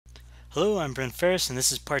Hello, I'm Brent Farris, and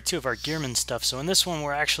this is part 2 of our Gearman stuff. So in this one,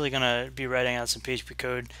 we're actually going to be writing out some PHP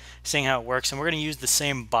code, seeing how it works, and we're going to use the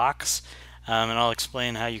same box, and I'll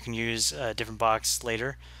explain how you can use a different box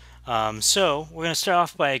later. So we're going to start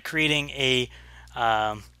off by creating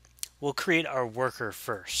we'll create our worker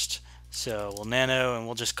first. So we'll nano, and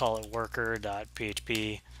we'll just call it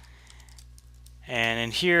worker.php. And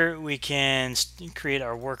in here, we can create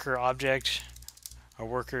our worker object. Our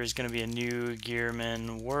worker is going to be a new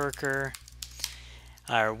Gearman worker.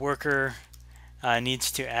 Our worker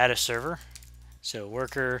needs to add a server. So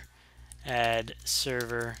worker add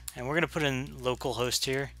server, and we're going to put in localhost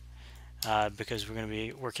here because we're going to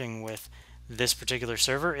be working with this particular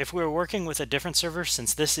server. If we were working with a different server,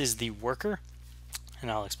 since this is the worker, and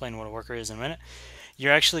I'll explain what a worker is in a minute,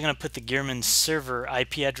 you're actually going to put the Gearman server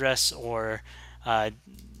IP address or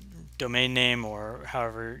domain name or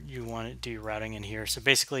however you want to do your routing in here. So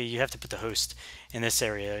basically you have to put the host in this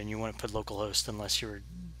area, and you want to put localhost unless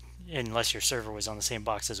your server was on the same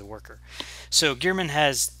box as a worker. So Gearman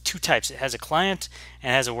has two types. It has a client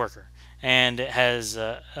and has a worker, and it has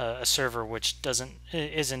a server which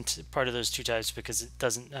isn't part of those two types because it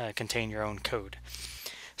doesn't contain your own code.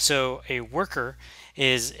 So a worker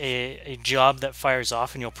is a job that fires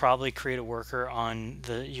off, and you'll probably create a worker on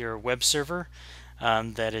your web server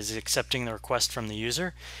that is accepting the request from the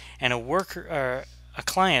user, and a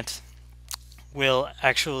client will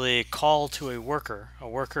actually call to a worker. A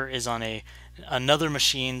worker is on another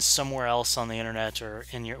machine somewhere else on the internet or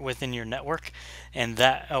within your network, and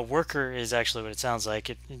that a worker is actually what it sounds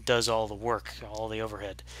like. It does all the work, all the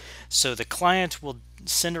overhead. So the client will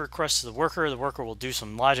send a request to the worker will do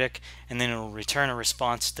some logic, and then it will return a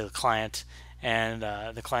response to the client, and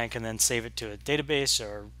the client can then save it to a database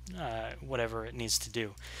or whatever it needs to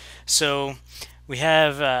do. So we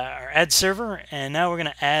have our add server, and now we're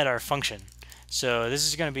going to add our function. So this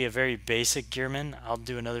is going to be a very basic Gearman. I'll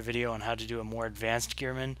do another video on how to do a more advanced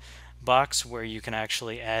Gearman box where you can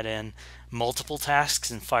actually add in multiple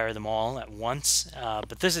tasks and fire them all at once.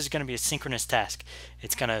 But this is going to be a synchronous task.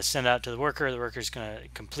 It's going to send out to the worker is going to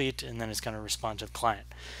complete, and then it's going to respond to the client.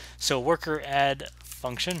 So worker add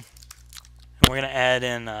function, and we're going to add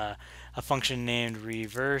in a function named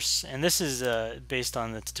reverse, and this is based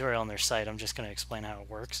on the tutorial on their site. I'm just going to explain how it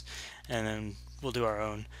works, and then we'll do our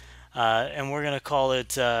own. And we're going to call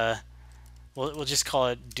it, we'll just call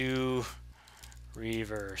it do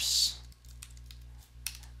reverse.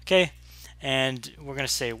 Okay, and we're going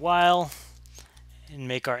to say while and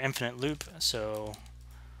make our infinite loop. So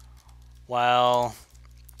while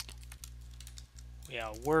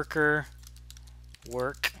worker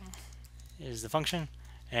work is the function,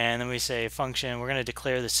 and then we say function, we're going to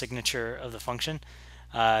declare the signature of the function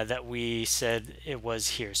that we said it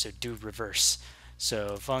was here, so do reverse.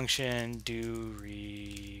 So function do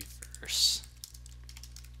reverse,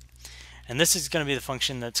 and this is going to be the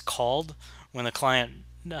function that's called when the client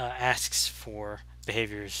asks for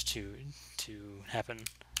behaviors to happen.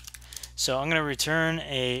 So I'm going to return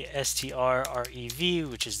a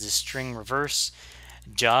strrev, which is the string reverse.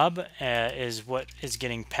 Job is what is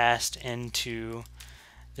getting passed into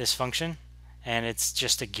this function, and it's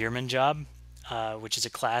just a Gearman job, which is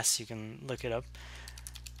a class. You can look it up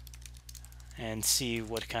and see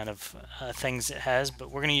what kind of things it has,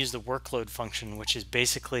 but we're going to use the workload function, which is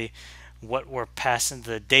basically what we're passing,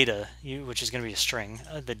 the data, which is going to be a string,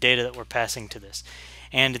 the data that we're passing to this.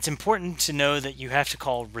 And it's important to know that you have to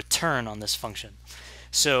call return on this function.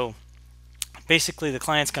 So basically the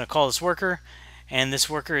client's going to call this worker, and this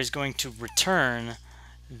worker is going to return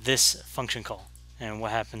this function call and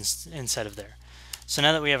what happens inside of there. So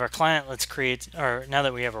now that we have our client, now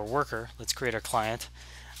that we have our worker, let's create our client.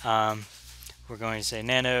 We're going to say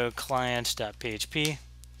nano client.php,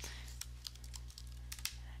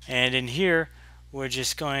 and in here we're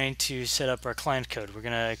just going to set up our client code. We're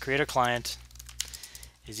going to create a client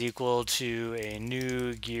is equal to a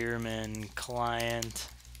new Gearman client.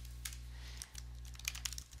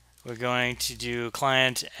 We're going to do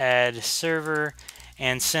client add server,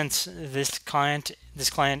 and since this client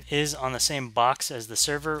is on the same box as the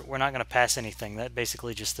server, we're not going to pass anything. That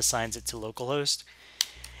basically just assigns it to localhost.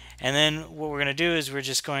 And then what we're going to do is we're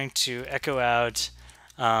just going to echo out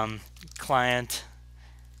client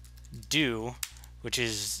do, which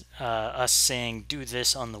is us saying do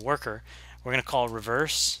this on the worker. We're going to call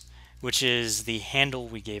reverse, which is the handle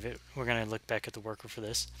we gave it. We're going to look back at the worker for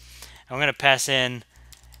this. And we're going to pass in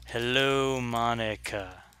hello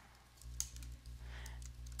Monica.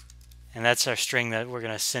 And that's our string that we're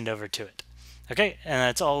going to send over to it. Okay, and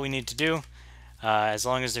that's all we need to do. As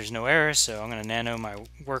long as there's no error. So I'm going to nano my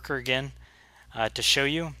worker again to show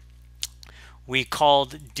you. we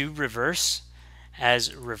called do reverse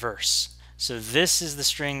as reverse. So this is the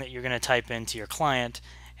string that you're going to type into your client,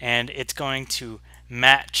 and it's going to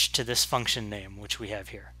match to this function name, which we have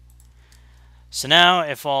here. So now,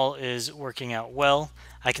 if all is working out well,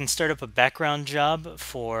 I can start up a background job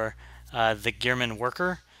for the Gearman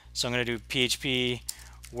worker. So I'm going to do PHP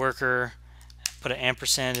Worker, put an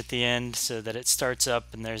ampersand at the end so that it starts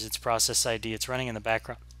up, and there's its process ID. It's running in the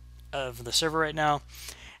background of the server right now.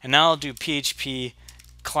 And now I'll do PHP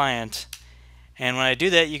Client. And when I do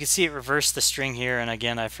that, you can see it reversed the string here, and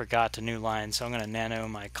again, I forgot a new line. So I'm going to nano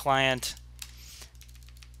my client.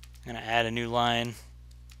 I'm going to add a new line.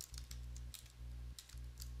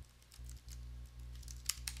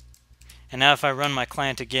 And now if I run my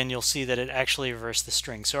client again, you'll see that it actually reversed the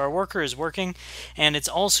string. So our worker is working, and it's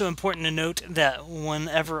also important to note that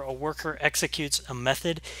whenever a worker executes a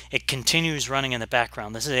method, it continues running in the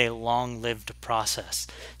background. This is a long-lived process.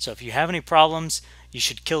 So if you have any problems, you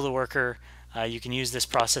should kill the worker. You can use this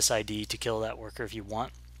process ID to kill that worker if you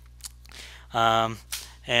want.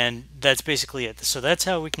 And that's basically it. So that's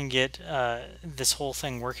how we can get this whole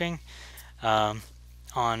thing working on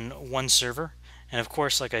one server. And of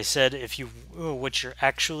course, like I said, what you're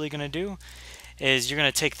actually going to do is you're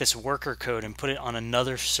going to take this worker code and put it on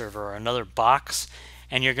another server or another box,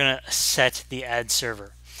 and you're going to set the add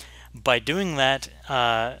server. By doing that,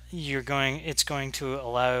 it's going to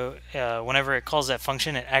allow, whenever it calls that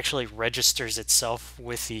function, it actually registers itself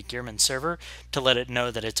with the Gearman server to let it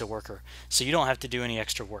know that it's a worker. So you don't have to do any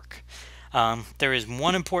extra work. There is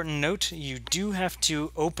one important note. You do have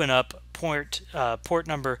to open up port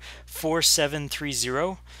number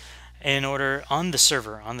 4730 in order on the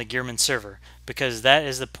server, on the Gearman server, because that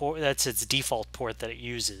is the port, that's its default port that it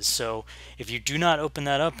uses. So if you do not open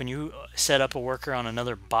that up and you set up a worker on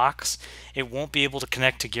another box, it won't be able to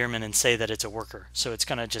connect to Gearman and say that it's a worker. So it's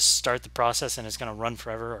going to just start the process and it's going to run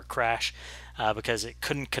forever or crash because it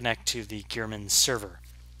couldn't connect to the Gearman server.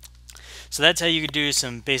 So that's how you could do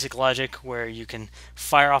some basic logic where you can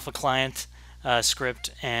fire off a client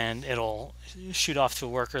script and it'll shoot off to a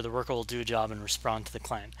worker. The worker will do a job and respond to the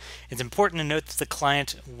client. It's important to note that the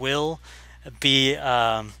client will be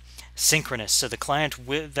synchronous. So the client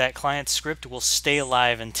with that client script will stay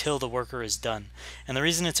alive until the worker is done. And the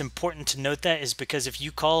reason it's important to note that is because if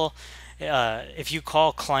you call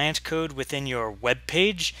client code within your web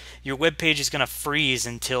page is going to freeze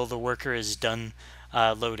until the worker is done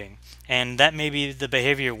loading. And that may be the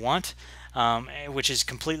behavior you want, which is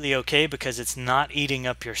completely okay because it's not eating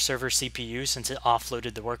up your server CPU since it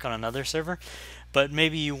offloaded the work on another server. But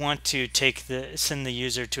maybe you want to send the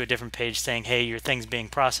user to a different page saying, hey, your thing's being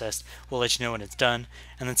processed. We'll let you know when it's done,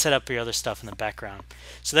 and then set up your other stuff in the background.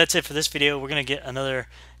 So that's it for this video. We're going to get another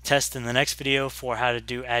test in the next video for how to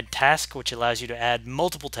do add task, which allows you to add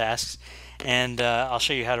multiple tasks. And I'll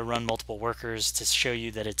show you how to run multiple workers to show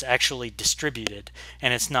you that it's actually distributed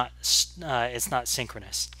and it's not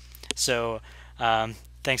synchronous. So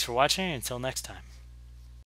thanks for watching. Until next time.